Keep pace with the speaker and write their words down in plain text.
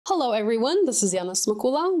Hello everyone, this is Yana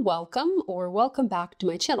Smakula. Welcome back to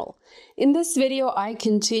my channel. In this video, I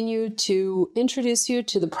continue to introduce you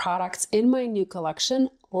to the products in my new collection,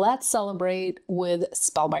 Let's Celebrate with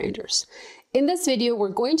Spellbinders. In this video, we're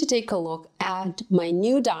going to take a look at my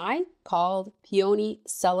new die called Peony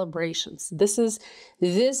Celebrations. This is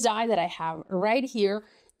this die that I have right here.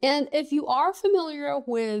 And if you are familiar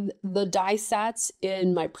with the die sets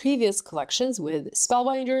in my previous collections with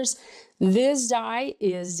Spellbinders, this die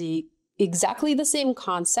is exactly the same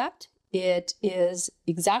concept. It is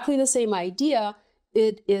exactly the same idea.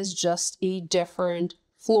 It is just a different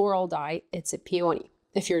floral die. It's a peony.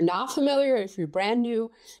 If you're not familiar, if you're brand new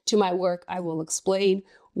to my work, I will explain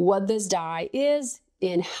what this die is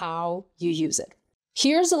and how you use it.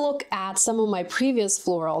 Here's a look at some of my previous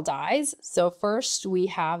floral dies. So first we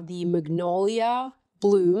have the Magnolia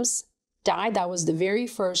Blooms die. That was the very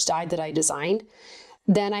first die that I designed.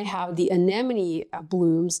 Then I have the Anemone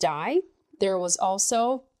Blooms die. There was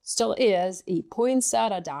also, still is, a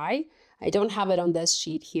poinsettia die. I don't have it on this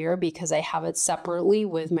sheet here because I have it separately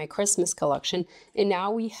with my Christmas collection. And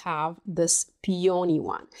now we have this peony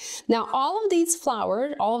one. Now, all of these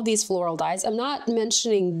flowers, all of these floral dies, I'm not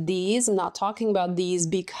mentioning these, I'm not talking about these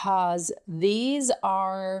because these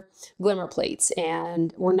are glimmer plates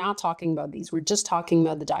and we're not talking about these. We're just talking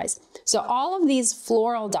about the dies. So all of these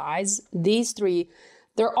floral dies, these three,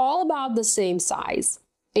 they're all about the same size.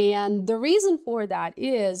 And the reason for that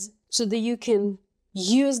is so that you can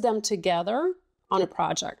use them together on a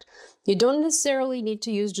project. You don't necessarily need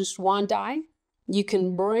to use just one die. You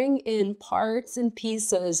can bring in parts and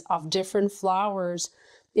pieces of different flowers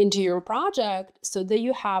into your project so that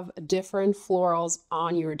you have different florals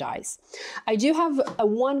on your dies. I do have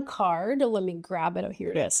one card. Let me grab it. Oh,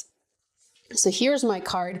 here it is. So here's my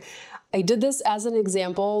card. I did this as an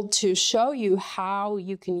example to show you how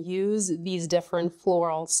you can use these different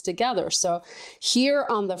florals together. So here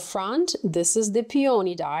on the front, this is the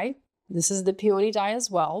peony die. This is the peony die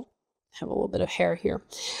as well. I have a little bit of hair here.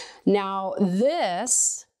 Now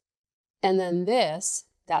this, and then this,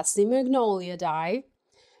 that's the Magnolia die.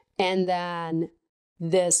 And then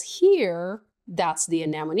this here, that's the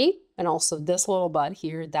Anemone. And also this little bud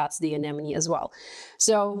here, that's the Anemone as well.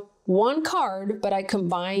 So one card, but I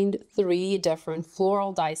combined three different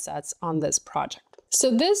floral die sets on this project.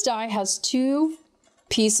 So this die has two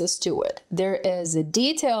pieces to it. There is a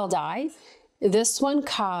detail die. This one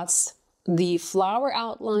cuts the flower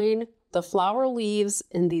outline, the flower leaves,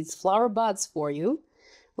 and these flower buds for you.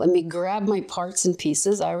 Let me grab my parts and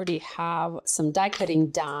pieces. I already have some die cutting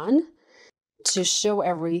done to show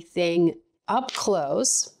everything up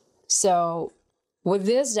close. So with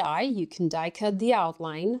this die, you can die cut the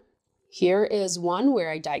outline. Here is one where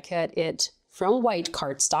I die cut it from white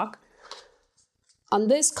cardstock. On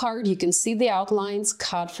this card, you can see the outlines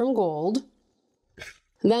cut from gold.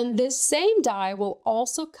 Then this same die will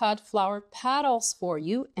also cut flower petals for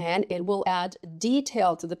you, and it will add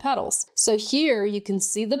detail to the petals. So here you can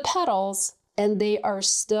see the petals, and they are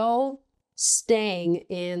still staying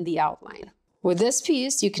in the outline. With this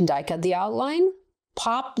piece, you can die cut the outline,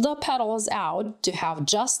 pop the petals out to have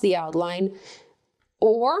just the outline,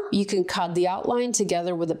 or you can cut the outline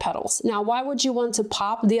together with the petals. Now, why would you want to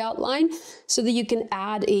pop the outline? So that you can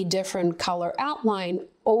add a different color outline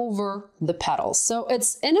over the petals. So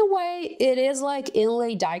it's, in a way, it is like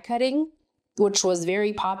inlay die cutting, which was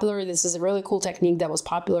very popular. This is a really cool technique that was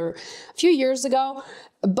popular a few years ago,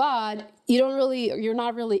 but you're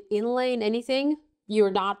not really inlaying anything. You're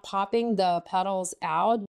not popping the petals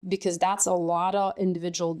out because that's a lot of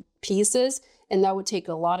individual pieces. And that would take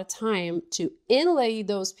a lot of time to inlay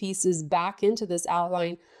those pieces back into this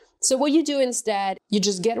outline. So what you do instead, you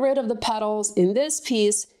just get rid of the petals in this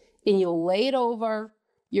piece and you lay it over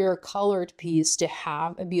your colored piece to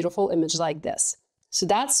have a beautiful image like this. So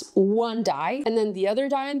that's one die. And then the other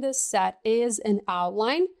die in this set is an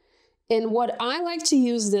outline. And what I like to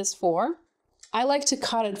use this for, I like to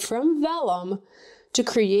cut it from vellum to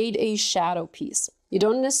create a shadow piece. You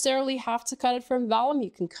don't necessarily have to cut it from vellum. You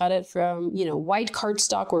can cut it from, white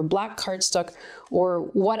cardstock or black cardstock or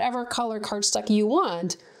whatever color cardstock you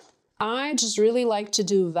want. I just really like to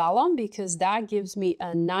do vellum because that gives me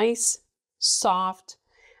a nice, soft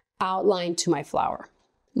outline to my flower.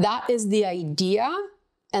 That is the idea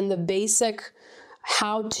and the basic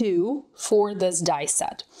how-to for this die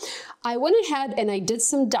set. I went ahead and I did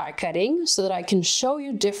some die cutting so that I can show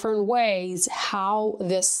you different ways how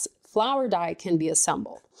this flower die can be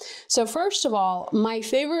assembled. So first of all, my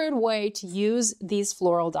favorite way to use these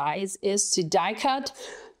floral dies is to die cut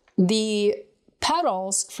the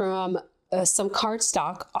petals from some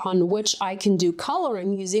cardstock on which I can do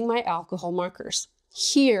coloring using my alcohol markers.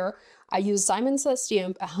 Here, I used Simon Says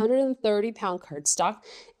Stamp 130-pound cardstock,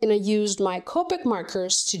 and I used my Copic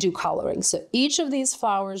markers to do coloring. So each of these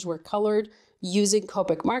flowers were colored using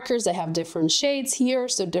Copic markers. I have different shades here,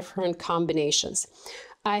 so different combinations.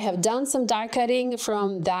 I have done some die cutting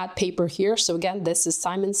from that paper here. So again, this is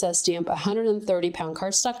Simon Says Stamp 130-pound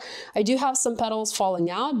cardstock. I do have some petals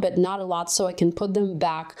falling out, but not a lot, so I can put them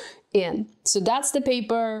back in. So that's the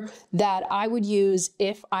paper that I would use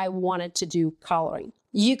if I wanted to do coloring.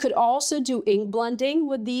 You could also do ink blending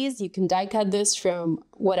with these. You can die cut this from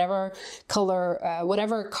whatever color,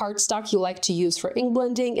 whatever cardstock you like to use for ink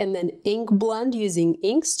blending, and then ink blend using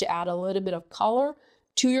inks to add a little bit of color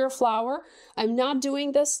to your flower. I'm not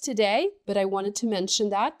doing this today, but I wanted to mention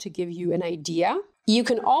that to give you an idea. You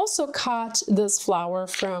can also cut this flower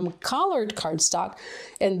from colored cardstock,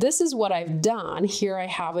 and this is what I've done. Here I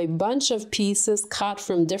have a bunch of pieces cut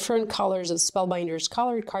from different colors of Spellbinders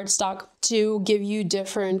colored cardstock to give you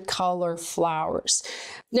different color flowers.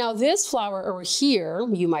 Now this flower over here,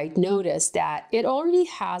 you might notice that it already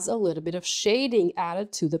has a little bit of shading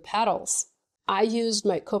added to the petals. I used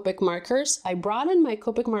my Copic markers. I brought in my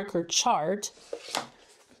Copic marker chart.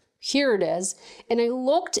 Here it is. And I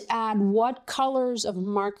looked at what colors of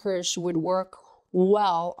markers would work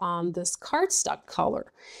well on this cardstock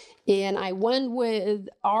color. And I went with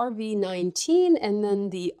RV19 and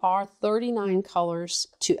then the R39 colors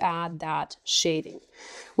to add that shading.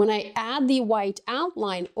 When I add the white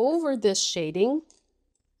outline over this shading,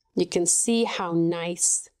 you can see how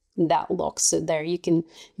nice that looks. So there you can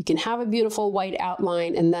have a beautiful white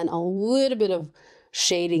outline and then a little bit of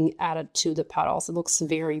shading added to the petals. It looks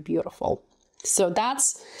very beautiful. So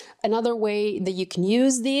that's another way that you can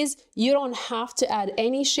use these. You don't have to add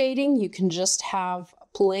any shading. You can just have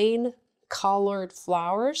plain colored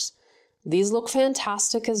flowers. These look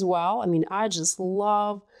fantastic as well. I mean, I just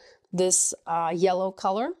love this yellow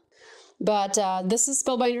color. But this is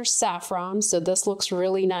Spellbinders Saffron, so this looks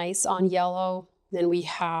really nice on yellow. Then we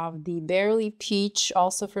have the Barely Peach,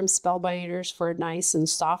 also from Spellbinders, for a nice and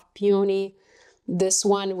soft peony. This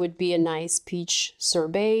one would be a nice peach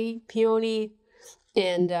sorbet peony,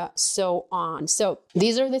 and so on. So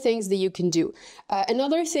these are the things that you can do.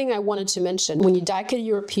 Another thing I wanted to mention, when you die cut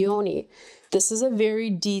your peony, this is a very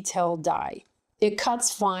detailed die. It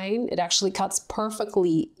cuts fine. It actually cuts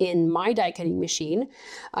perfectly in my die cutting machine.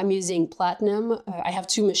 I'm using Platinum. I have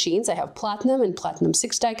two machines. I have Platinum and Platinum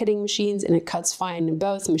 6 die cutting machines, and it cuts fine in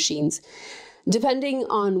both machines. Depending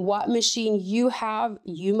on what machine you have,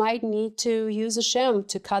 you might need to use a shim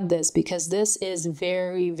to cut this because this is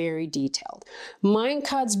very, very detailed. Mine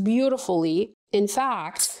cuts beautifully. In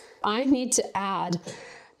fact, I need to add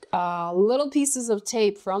little pieces of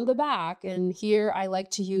tape from the back, and here I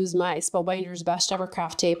like to use my Spellbinders Best Ever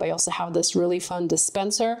Craft tape. I also have this really fun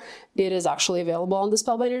dispenser. It is actually available on the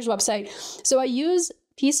Spellbinders website. So I use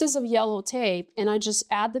pieces of yellow tape and I just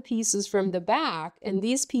add the pieces from the back, and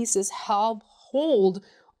these pieces help hold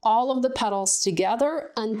all of the petals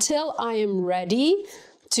together until I am ready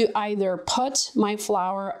to either put my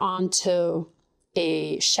flower onto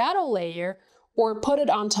a shadow layer or put it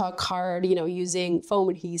onto a card, you know, using foam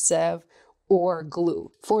adhesive or glue.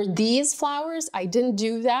 For these flowers, I didn't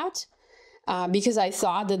do that because I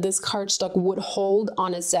thought that this cardstock would hold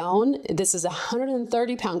on its own. This is a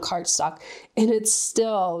 130-pound cardstock, and it's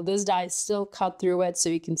still, this die is still cut through it, so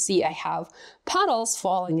you can see I have petals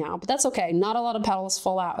falling out, but that's okay. Not a lot of petals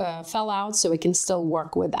fell out, so we can still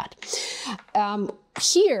work with that.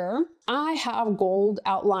 Here, I have gold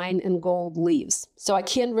outline and gold leaves, so I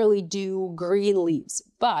can't really do green leaves.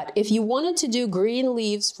 But if you wanted to do green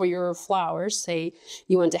leaves for your flowers, say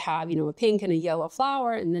you want to have, you know, a pink and a yellow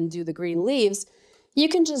flower and then do the green leaves, you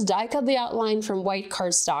can just die cut the outline from white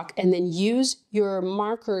cardstock and then use your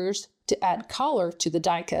markers to add color to the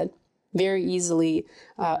die cut. Very easily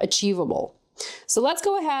achievable. So let's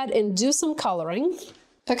go ahead and do some coloring.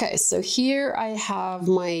 Okay, so here I have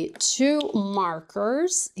my two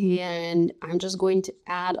markers, and I'm just going to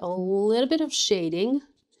add a little bit of shading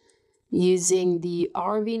using the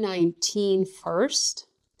RV19 first.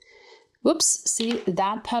 Whoops, see,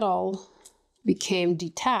 that petal became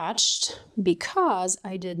detached because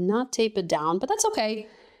I did not tape it down, but that's okay.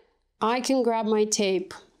 I can grab my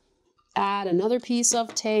tape, add another piece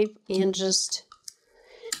of tape, and just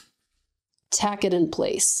tack it in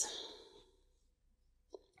place.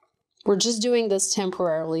 We're just doing this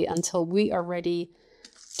temporarily until we are ready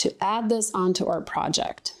to add this onto our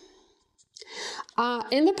project.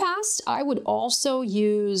 In the past, I would also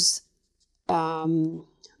use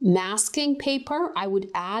masking paper. I would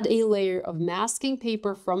add a layer of masking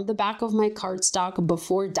paper from the back of my cardstock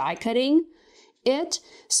before die cutting, it.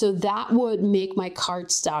 So that would make my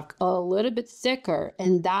cardstock a little bit thicker,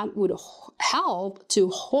 and that would help to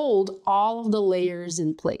hold all of the layers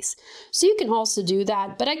in place. So you can also do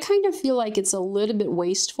that, but I kind of feel like it's a little bit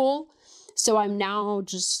wasteful. So I'm now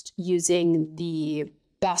just using the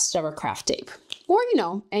best ever craft tape, or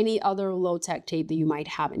any other low-tech tape that you might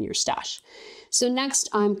have in your stash. So next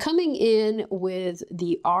I'm coming in with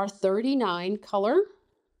the R39 color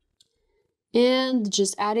and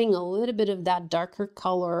just adding a little bit of that darker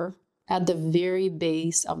color at the very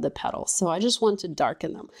base of the petals. So I just want to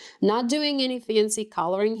darken them. Not doing any fancy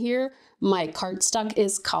coloring here. My cardstock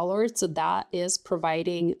is colored, so that is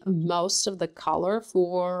providing most of the color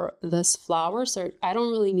for this flower. So I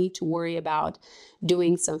don't really need to worry about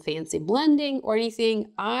doing some fancy blending or anything.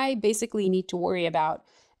 I basically need to worry about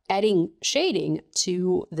adding shading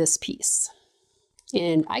to this piece.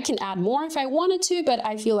 And I can add more if I wanted to, but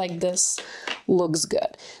I feel like this looks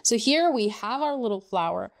good. So here we have our little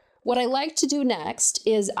flower. What I like to do next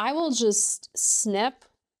is I will just snip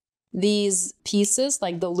these pieces,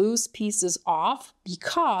 like the loose pieces, off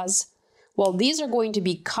because, well, these are going to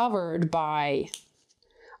be covered by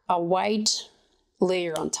a white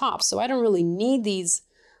layer on top. So I don't really need these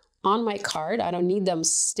on my card. I don't need them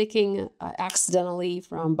sticking accidentally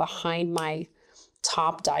from behind my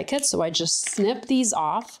top die cut. So I just snip these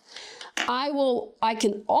off. I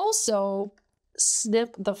can also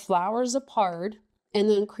snip the flowers apart and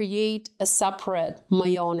then create a separate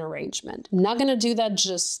my own arrangement. I'm not gonna do that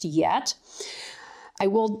just yet. I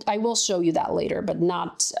will show you that later, but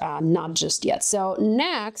not just yet. So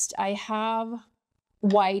next I have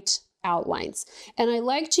white outlines, and I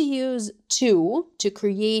like to use 2 to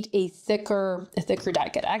create a thicker die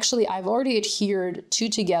cut. Actually, I've already adhered 2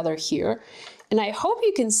 together here, and I hope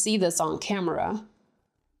you can see this on camera.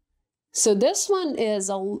 So this one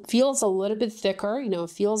feels a little bit thicker,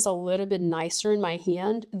 feels a little bit nicer in my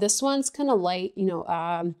hand. This one's kind of light,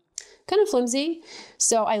 kind of flimsy.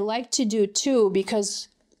 So I like to do 2 because,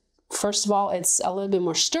 first of all, it's a little bit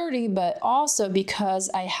more sturdy, but also because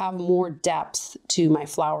I have more depth to my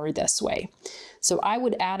flower this way. So I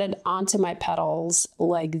would add it onto my petals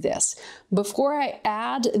like this. Before I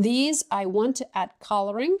add these, I want to add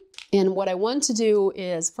coloring. And what I want to do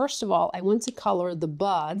is, first of all, I want to color the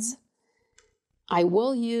buds. I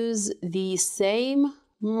will use the same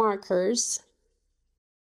markers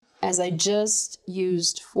as I just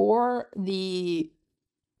used for the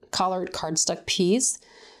colored cardstock piece,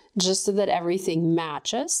 just so that everything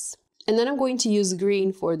matches. And then I'm going to use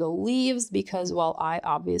green for the leaves because, well, I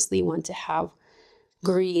obviously want to have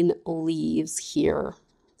green leaves here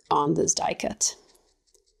on this die cut.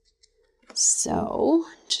 So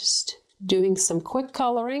just doing some quick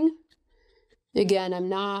coloring. Again, I'm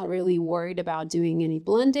not really worried about doing any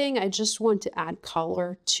blending. I just want to add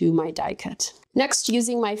color to my die cut. Next,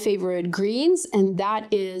 using my favorite greens, and that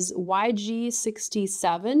is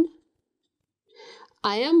YG67.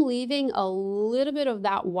 I am leaving a little bit of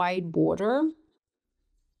that white border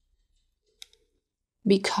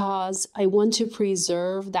because I want to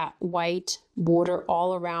preserve that white border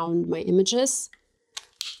all around my images.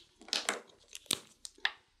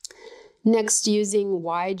 Next, using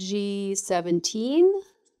YG17.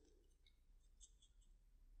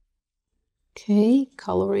 Okay,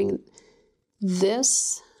 coloring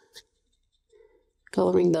this,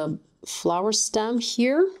 coloring the flower stem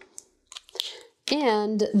here,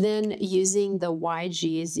 and then using the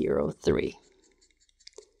YG03.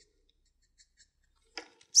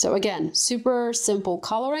 So again, super simple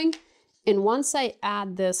coloring. And once I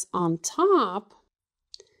add this on top,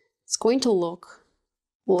 it's going to look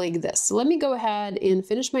like this. So let me go ahead and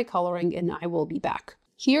finish my coloring and I will be back.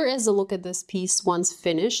 Here is a look at this piece once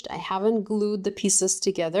finished. I haven't glued the pieces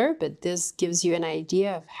together, but this gives you an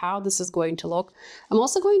idea of how this is going to look. I'm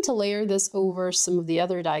also going to layer this over some of the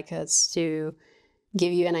other die cuts to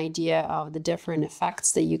give you an idea of the different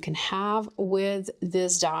effects that you can have with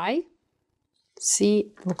this die.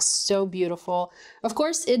 See, it looks so beautiful. Of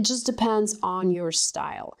course, it just depends on your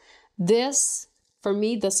style. For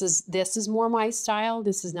me, this is more my style.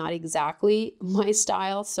 This is not exactly my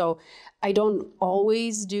style, so I don't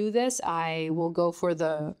always do this. I will go for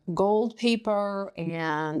the gold paper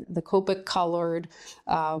and the Copic colored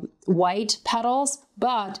white petals,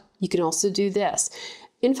 but you can also do this.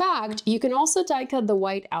 In fact, you can also die cut the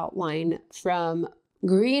white outline from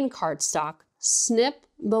green cardstock, snip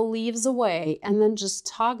the leaves away, and then just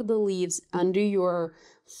tuck the leaves under your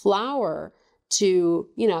flower to,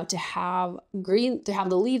 to have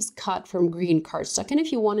the leaves cut from green cardstock. And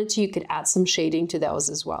if you wanted to, you could add some shading to those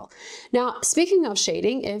as well. Now, speaking of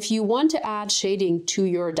shading, if you want to add shading to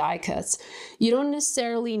your die cuts, you don't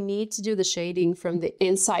necessarily need to do the shading from the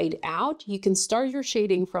inside out. You can start your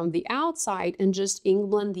shading from the outside and just ink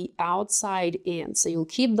blend the outside in. So you'll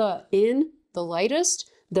keep the lightest,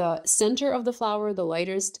 the center of the flower, the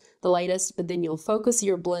lightest, but then you'll focus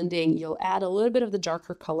your blending. You'll add a little bit of the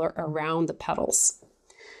darker color around the petals.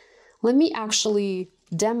 Let me actually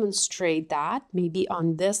demonstrate that maybe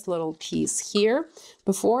on this little piece here.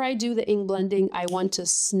 Before I do the ink blending, I want to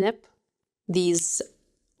snip these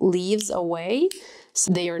leaves away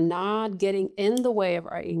so they are not getting in the way of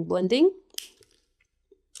our ink blending.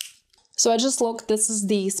 So I just looked, this is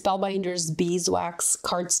the Spellbinders beeswax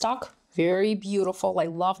cardstock. Very beautiful. I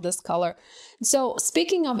love this color. So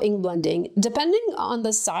speaking of ink blending, depending on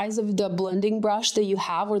the size of the blending brush that you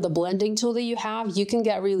have or the blending tool that you have, you can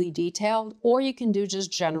get really detailed or you can do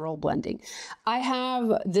just general blending. I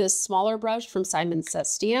have this smaller brush from Simon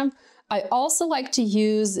Says Stamp. I also like to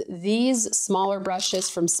use these smaller brushes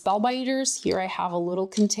from Spellbinders. Here I have a little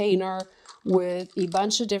container with a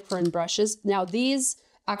bunch of different brushes. Now these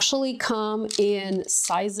actually come in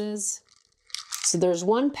sizes. So there's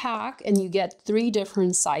one pack and you get 3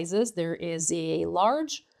 different sizes. There is a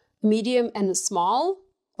large, medium, and a small,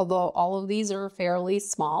 although all of these are fairly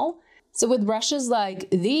small. So with brushes like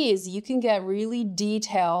these, you can get really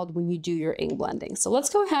detailed when you do your ink blending. So let's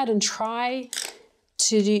go ahead and try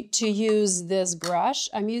to use this brush.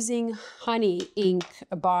 I'm using Honey Ink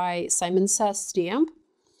by Simon Says Stamp.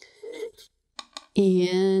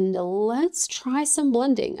 And let's try some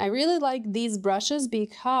blending. I really like these brushes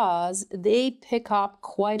because they pick up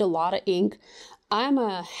quite a lot of ink. I'm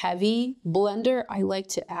a heavy blender. I like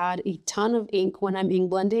to add a ton of ink when I'm ink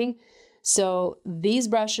blending. So these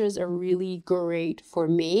brushes are really great for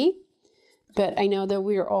me. But I know that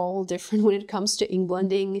we're all different when it comes to ink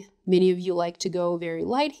blending. Many of you like to go very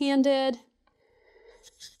light-handed.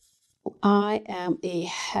 I am a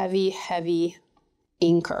heavy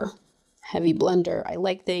inker. Heavy blender. I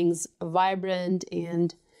like things vibrant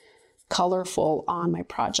and colorful on my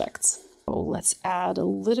projects. So let's add a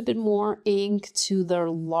little bit more ink to the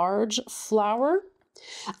large flower.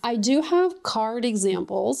 I do have card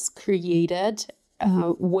examples created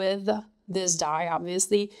with this die.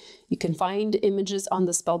 Obviously, you can find images on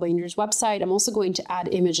the Spellbinders website. I'm also going to add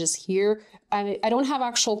images here. I don't have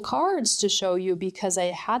actual cards to show you because I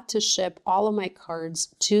had to ship all of my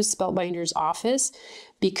cards to Spellbinders office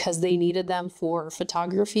because they needed them for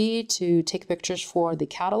photography to take pictures for the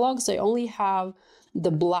catalog. So I only have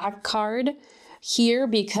the black card here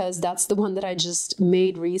because that's the one that I just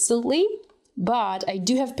made recently. But I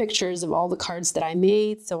do have pictures of all the cards that I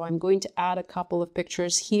made. So I'm going to add a couple of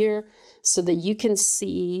pictures here so that you can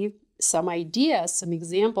see some ideas, some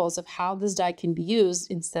examples of how this die can be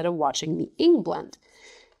used instead of watching me ink blend.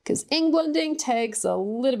 Because ink blending takes a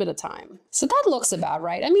little bit of time. So that looks about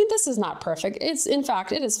right. I mean, this is not perfect. In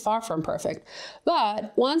fact, it is far from perfect.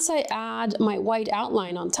 But once I add my white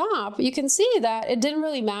outline on top, you can see that it didn't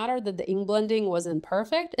really matter that the ink blending wasn't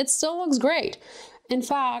perfect. It still looks great. In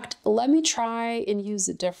fact, let me try and use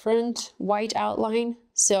a different white outline.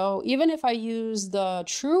 So even if I use the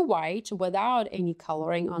true white without any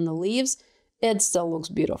coloring on the leaves, it still looks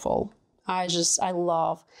beautiful. I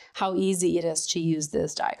love how easy it is to use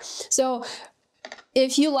this die. So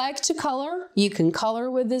if you like to color, you can color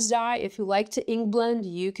with this die. If you like to ink blend,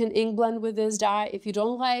 you can ink blend with this die. If you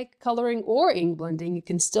don't like coloring or ink blending, you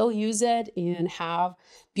can still use it and have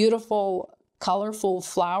beautiful, colorful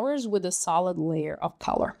flowers with a solid layer of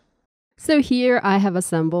color. So here I have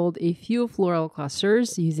assembled a few floral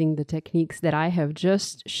clusters using the techniques that I have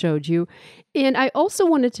just showed you. And I also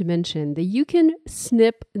wanted to mention that you can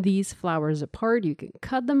snip these flowers apart, you can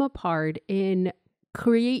cut them apart and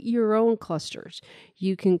create your own clusters.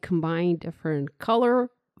 You can combine different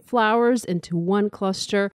color flowers into one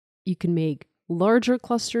cluster. You can make larger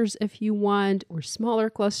clusters if you want, or smaller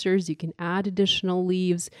clusters. You can add additional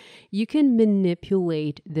leaves. You can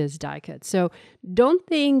manipulate this die cut. So don't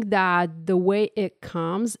think that the way it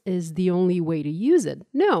comes is the only way to use it.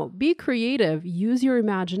 No, be creative. Use your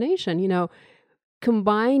imagination.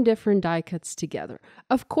 Combine different die cuts together.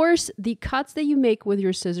 Of course, the cuts that you make with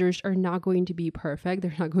your scissors are not going to be perfect.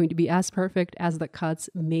 They're not going to be as perfect as the cuts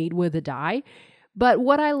made with a die. But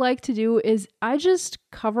what I like to do is I just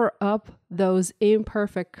cover up those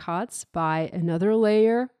imperfect cuts by another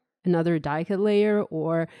layer, another die cut layer,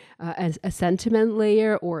 or a sentiment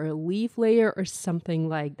layer, or a leaf layer, or something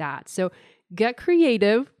like that. So get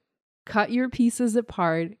creative, cut your pieces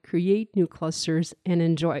apart, create new clusters, and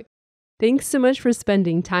enjoy. Thanks so much for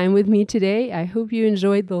spending time with me today. I hope you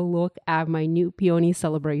enjoyed the look at my new Peony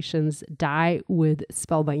Celebrations die with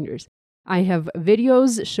Spellbinders. I have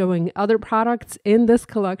videos showing other products in this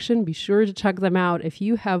collection. Be sure to check them out if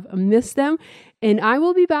you have missed them. And I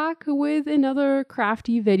will be back with another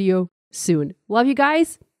crafty video soon. Love you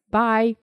guys. Bye.